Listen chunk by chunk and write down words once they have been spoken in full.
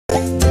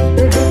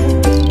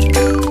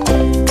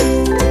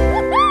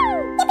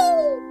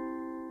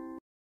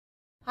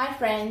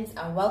friends,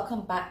 and welcome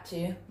back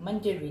to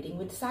Monday Reading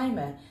with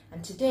Saima,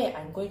 and today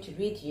I'm going to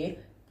read you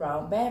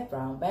Brown Bear,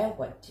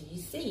 What Do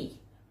You See?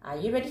 Are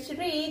you ready to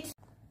read?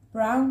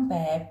 Brown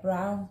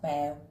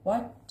Bear,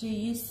 What Do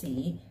You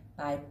See?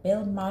 By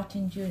Bill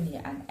Martin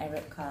Jr. and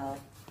Eric Carle.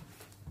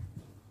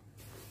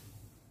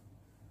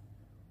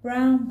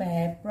 Brown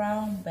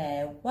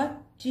Bear,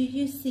 what do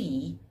you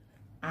see?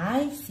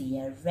 I see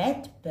a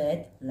red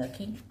bird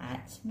looking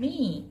at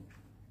me.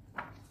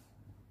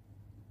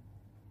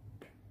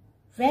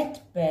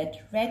 Red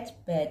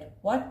bird,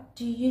 what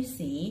do you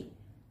see?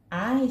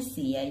 I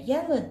see a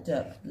yellow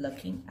duck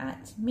looking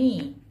at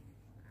me.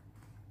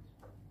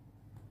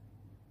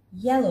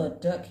 Yellow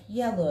duck,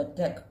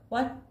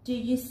 what do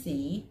you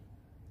see?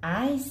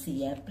 I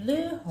see a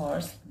blue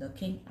horse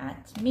looking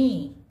at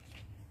me.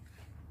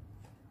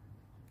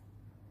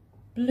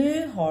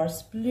 Blue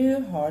horse,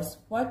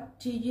 what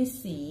do you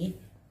see?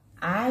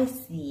 I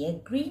see a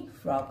green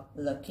frog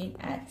looking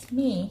at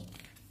me.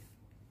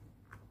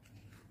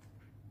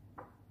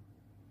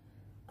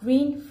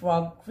 Green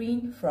frog,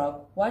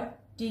 what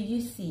do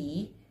you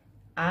see?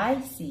 I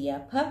see a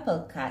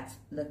purple cat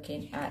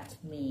looking at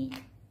me.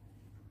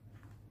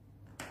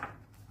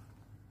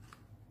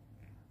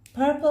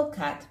 Purple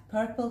cat,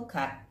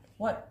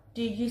 what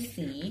do you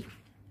see?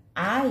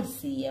 I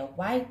see a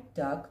white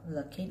dog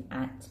looking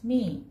at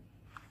me.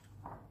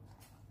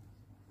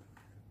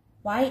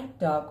 White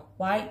dog,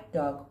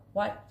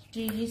 what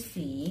do you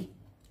see?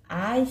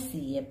 I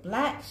see a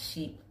black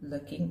sheep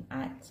looking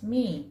at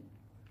me.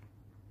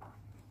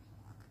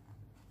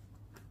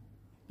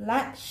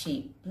 Black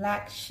sheep,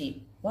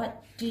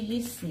 what do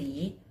you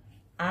see?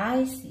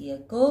 I see a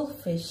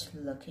goldfish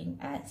looking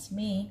at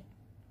me.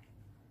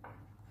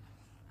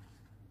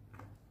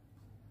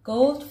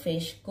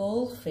 Goldfish,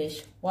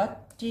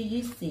 what do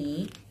you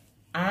see?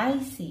 I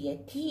see a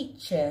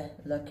teacher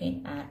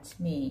looking at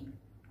me.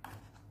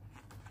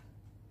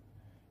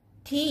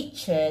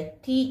 Teacher,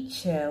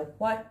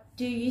 what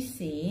do you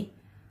see?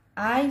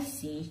 I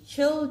see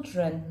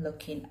children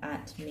looking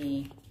at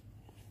me.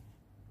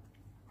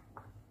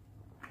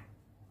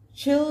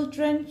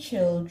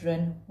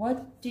 Children,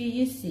 what do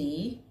you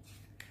see?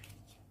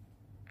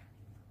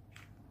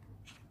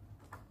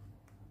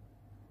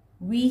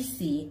 We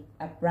see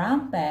a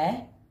brown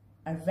bear,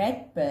 a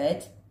red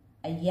bird,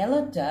 a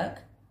yellow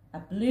duck, a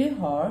blue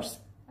horse,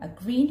 a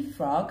green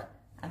frog,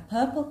 a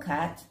purple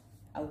cat,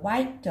 a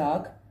white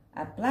dog,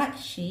 a black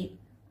sheep,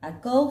 a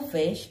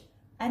goldfish,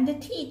 and a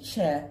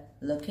teacher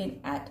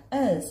looking at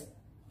us.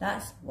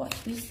 That's what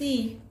we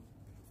see.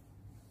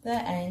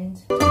 The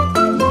end.